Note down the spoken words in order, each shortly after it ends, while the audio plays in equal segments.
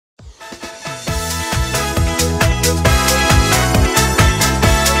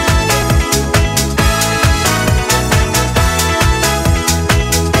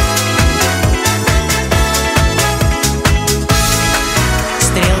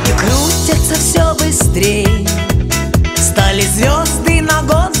быстрей, стали звезды на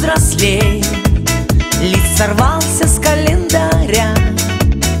год взрослей. Лист сорвался с календаря,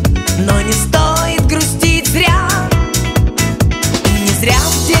 но не стоит грустить зря. И не зря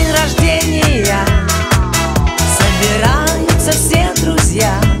в день рождения собираются все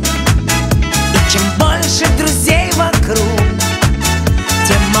друзья. И чем больше друзей вокруг,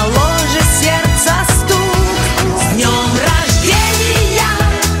 тем моложе сердце стук. С днем рождения,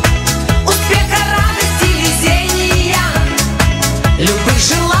 успеха, радости, везения, любых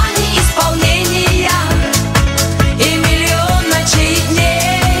желаний исполнения и миллион ночей и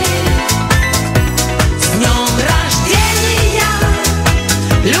дней. С днем рождения,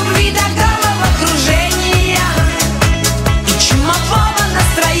 любви до головокружения и чумового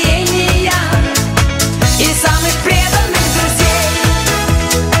настроения и самых преданных друзей.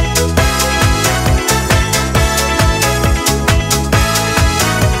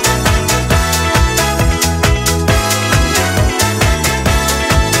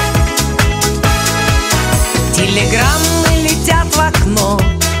 Телеграммы летят в окно,